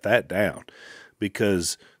to shut that down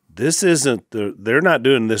because this isn't they're not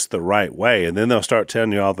doing this the right way. And then they'll start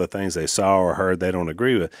telling you all the things they saw or heard they don't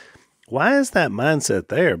agree with. Why is that mindset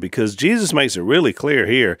there? Because Jesus makes it really clear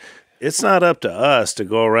here. It's not up to us to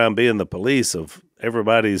go around being the police of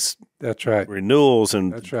everybody's renewals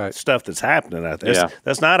and stuff that's happening out there.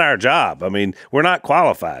 That's not our job. I mean, we're not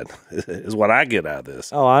qualified is what I get out of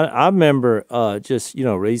this. Oh, I remember just,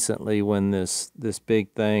 recently when this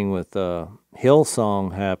big thing with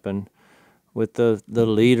Hillsong happened with the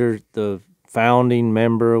leader, the founding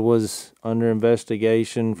member was under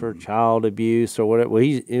investigation for child abuse or whatever. Well,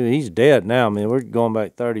 he's dead now. I mean, we're going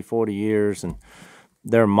back 30, 40 years, and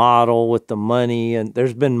their model with the money, and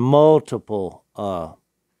there's been multiple,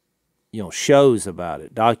 shows about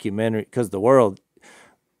it, documentary, because the world,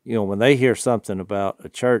 when they hear something about a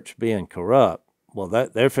church being corrupt, well,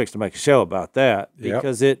 they're fixed to make a show about that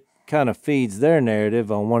because it kind of feeds their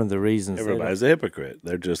narrative on one of the reasons. Everybody's a hypocrite.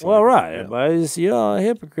 They're just everybody's a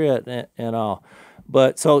hypocrite and all.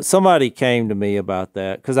 But so somebody came to me about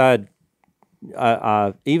that because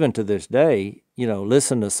I even to this day,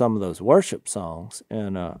 listen to some of those worship songs,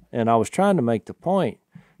 and I was trying to make the point,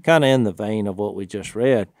 kind of in the vein of what we just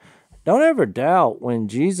read. Don't ever doubt when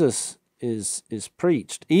Jesus is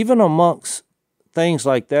preached, even amongst things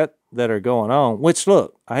like that are going on, which,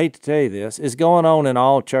 look, I hate to tell you this, is going on in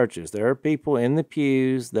all churches. There are people in the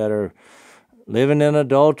pews that are living in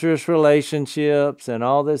adulterous relationships and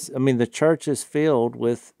all this. I mean, the church is filled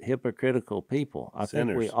with hypocritical people. I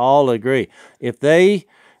think we all agree. If they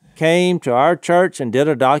came to our church and did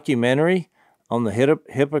a documentary on the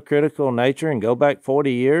hypocritical nature and go back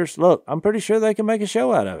 40 years, look, I'm pretty sure they can make a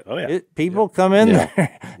show out of it. Oh, yeah. People come in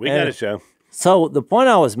there. We got a show. So the point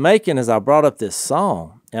I was making is I brought up this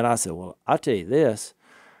song, and I said, well, I'll tell you this,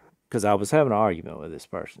 because I was having an argument with this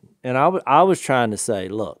person. And I was trying to say,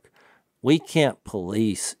 look, we can't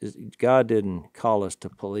police. God didn't call us to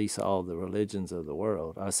police all the religions of the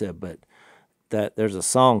world. I said, but that there's a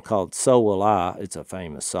song called So Will I. It's a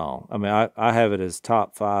famous song. I mean, I have it as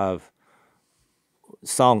top 5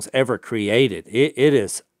 songs ever created. It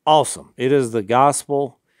is awesome. It is the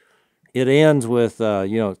gospel. It ends with,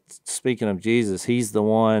 speaking of Jesus, he's the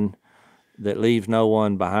one that leaves no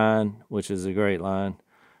one behind, which is a great line.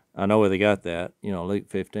 I know where they got that, Luke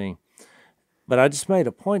 15. But I just made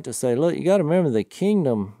a point to say, look, you got to remember the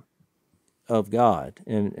kingdom of God,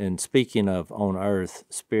 and speaking of on earth,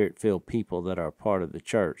 spirit-filled people that are part of the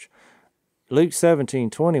church. Luke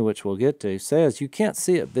 17:20, which we'll get to, says you can't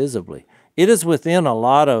see it visibly. It is within a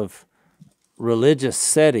lot of religious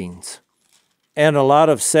settings and a lot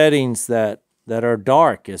of settings that are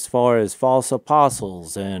dark as far as false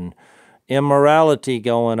apostles and immorality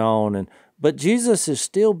going on. But Jesus is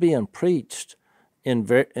still being preached in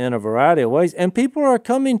a variety of ways, and people are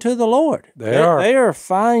coming to the Lord. They are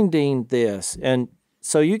finding this. And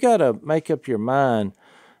so you got to make up your mind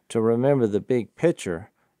to remember the big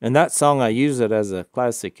picture. And that song, I use it as a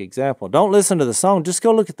classic example. Don't listen to the song. Just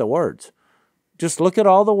go look at the words. just look at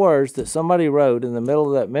all the words that somebody wrote in the middle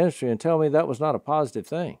of that ministry and tell me that was not a positive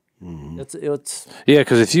thing. Mm-hmm. It's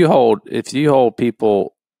because if you hold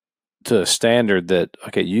people to a standard that,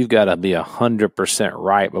 okay, you've got to be 100%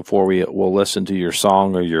 right before we'll listen to your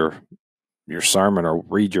song or your sermon or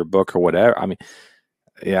read your book or whatever. I mean,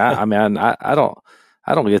 yeah, I mean, I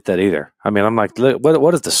don't get that either. I mean, I'm like,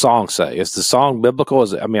 what does the song say? Is the song biblical?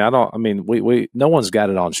 Is it, I mean, we no one's got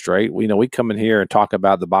it on straight. We come in here and talk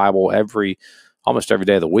about the Bible almost every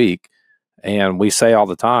day of the week, and we say all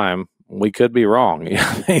the time, we could be wrong.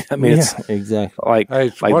 I mean, it's exactly like,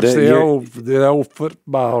 Hey, like what's the old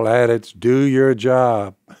football adage? Do your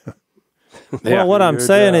job. Well, what I'm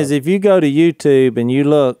saying is, if you go to YouTube and you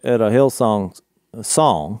look at a Hillsong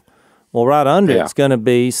song, well, right under it's going to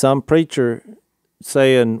be some preacher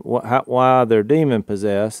saying why they're demon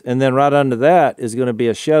possessed, and then right under that is going to be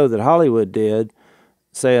a show that Hollywood did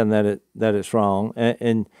saying that it's wrong.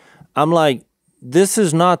 And I'm like, this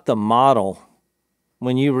is not the model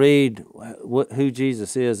when you read who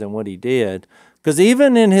Jesus is and what he did, because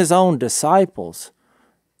even in his own disciples,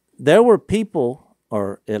 there were people,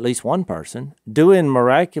 or at least one person, doing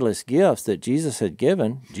miraculous gifts that Jesus had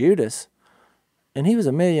given, Judas, and he was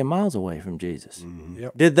a million miles away from Jesus. Mm-hmm.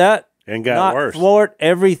 Yep. Did that And got not worse. thwart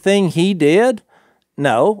everything he did?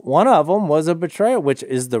 No, one of them was a betrayer, which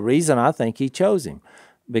is the reason I think he chose him.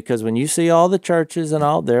 Because when you see all the churches and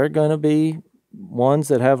all, there are going to be ones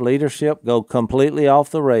that have leadership go completely off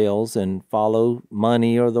the rails and follow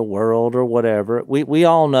money or the world or whatever. We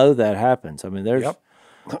all know that happens. I mean, there's,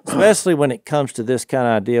 especially when it comes to this kind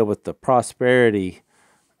of idea with the prosperity,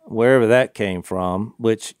 wherever that came from,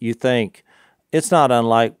 which you think it's not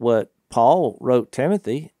unlike what Paul wrote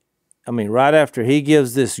Timothy. I mean, right after he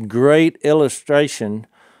gives this great illustration,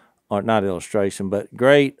 or not illustration, but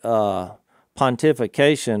great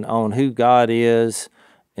pontification on who God is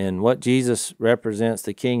and what Jesus represents,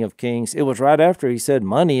 the King of Kings. It was right after he said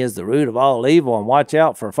money is the root of all evil, and watch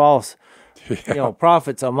out for false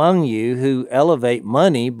prophets among you who elevate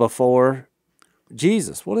money before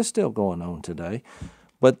Jesus. Well, it's still going on today.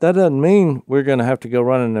 But that doesn't mean we're going to have to go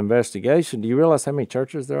run an investigation. Do you realize how many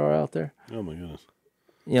churches there are out there? Oh my goodness!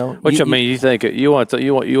 You think you want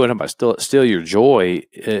to steal your joy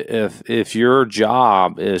if your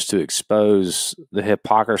job is to expose the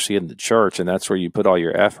hypocrisy in the church, and that's where you put all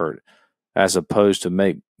your effort, as opposed to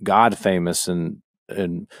make God famous and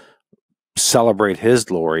celebrate His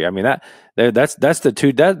glory. I mean that's the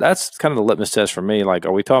two. That's kind of the litmus test for me. Like,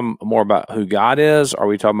 are we talking more about who God is? Or are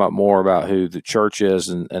we talking about more about who the church is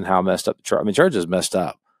and how messed up the church? I mean, church is messed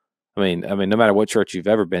up. I mean, no matter what church you've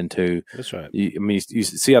ever been to, That's right. You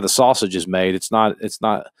see how the sausage is made. It's not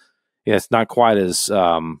quite as,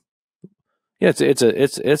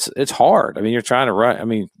 it's hard. I mean, you're trying to run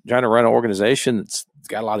an organization that's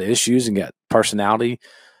got a lot of issues and got personality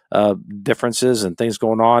differences and things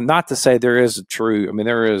going on. Not to say there is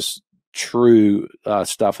true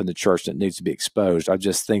stuff in the church that needs to be exposed. I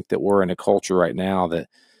just think that we're in a culture right now that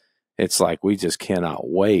it's like we just cannot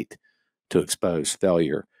wait to expose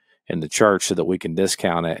failure in the church so that we can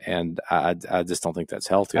discount it, and I just don't think that's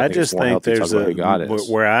healthy. I just think there's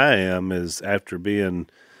where I am is after being,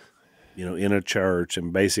 in a church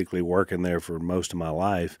and basically working there for most of my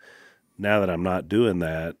life. Now that I'm not doing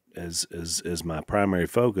that as my primary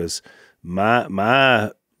focus,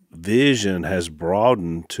 my vision has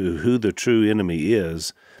broadened to who the true enemy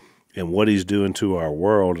is and what he's doing to our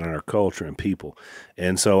world and our culture and people.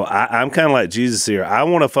 And so I'm kind of like Jesus here. I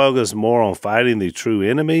want to focus more on fighting the true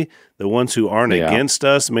enemy, the ones who aren't against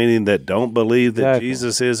us, meaning that don't believe that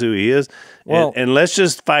Jesus is who he is. Well, and let's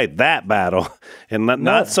just fight that battle and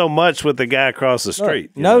not so much with the guy across the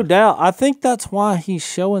street. No doubt. I think that's why he's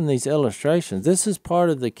showing these illustrations. This is part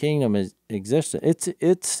of the kingdom existence.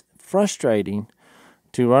 It's frustrating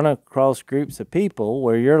to run across groups of people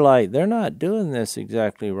where you're like, they're not doing this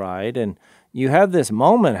exactly right. And you have this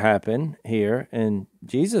moment happen here, and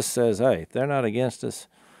Jesus says, hey, if they're not against us,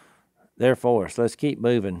 they're for us. Let's keep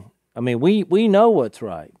moving. I mean, we know what's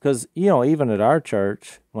right. Because, even at our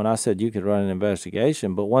church, when I said you could run an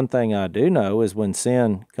investigation, but one thing I do know is when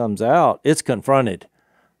sin comes out, it's confronted.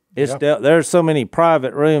 There's so many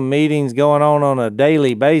private room meetings going on a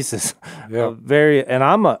daily basis. And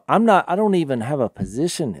I don't even have a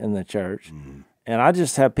position in the church. Mm-hmm. And I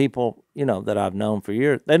just have people, that I've known for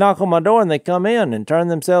years. They knock on my door and they come in and turn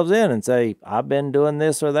themselves in and say, I've been doing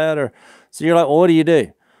this or that. So you're like, well, what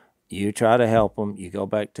do? You try to help them. You go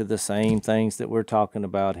back to the same things that we're talking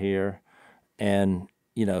about here. And,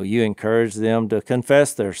 you encourage them to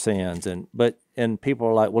confess their sins. And people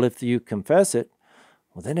are like, well, if you confess it,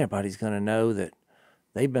 well, then everybody's going to know that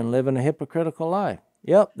they've been living a hypocritical life.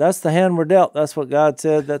 Yep, that's the hand we're dealt. That's what God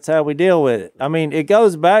said. That's how we deal with it. I mean, it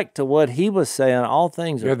goes back to what he was saying. All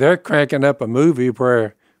things Yeah, are... they're cranking up a movie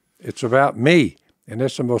where it's about me, and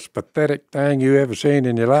it's the most pathetic thing you ever seen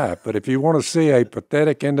in your life. But if you want to see a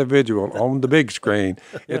pathetic individual on the big screen,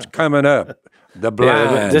 it's coming up. The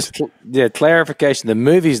Blind. Clarification. The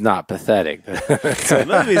movie's not pathetic. The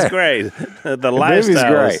movie's great. The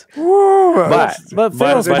lifestyle movie's great. Woo, But Phil's but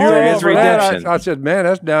point there is over that, redemption. I said, man,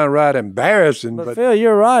 that's downright embarrassing. But Phil,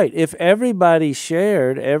 you're right. If everybody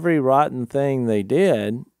shared every rotten thing they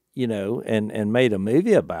did, and made a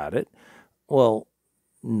movie about it, well,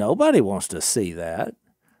 nobody wants to see that.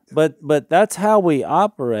 But that's how we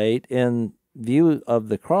operate in view of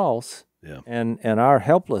the cross and our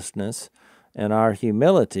helplessness and our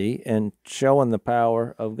humility and showing the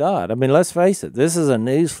power of God. I mean, let's face it, this is a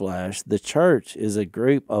newsflash. The church is a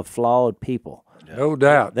group of flawed people. No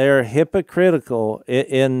doubt. They're hypocritical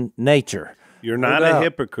in nature. You're not a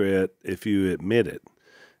hypocrite if you admit it.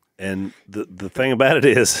 And the thing about it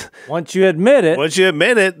is, once you admit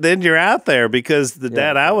it, then you're out there. Because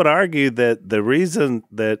Dad, I would argue that the reason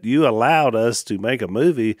that you allowed us to make a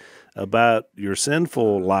movie about your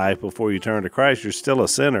sinful life before you turned to Christ, you're still a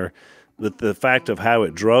sinner. But the fact of how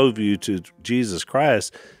it drove you to Jesus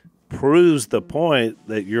Christ proves the point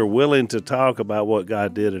that you're willing to talk about what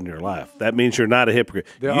God did in your life. That means you're not a hypocrite.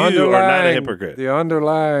 You are not a hypocrite. The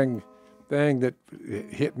underlying thing that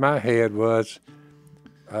hit my head was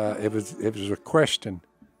it was a question: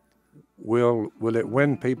 Will it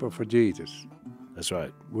win people for Jesus? That's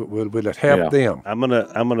right. Will it help them? I'm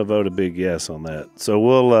gonna vote a big yes on that. So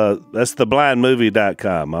we'll that's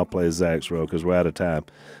theblindmovie.com. I'll play Zach's role because we're out of time.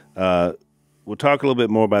 We'll talk a little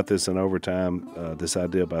bit more about this in overtime, this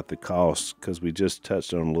idea about the cost, because we just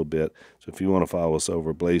touched on it a little bit. So if you want to follow us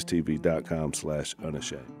over,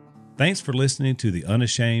 blazetv.com/unashamed. Thanks for listening to the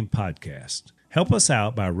Unashamed podcast. Help us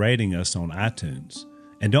out by rating us on iTunes.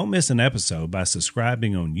 And don't miss an episode by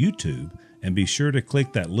subscribing on YouTube, and be sure to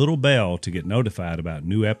click that little bell to get notified about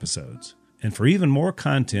new episodes. And for even more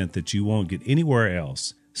content that you won't get anywhere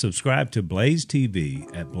else, subscribe to Blaze TV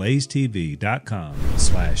at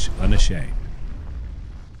blazetv.com/unashamed.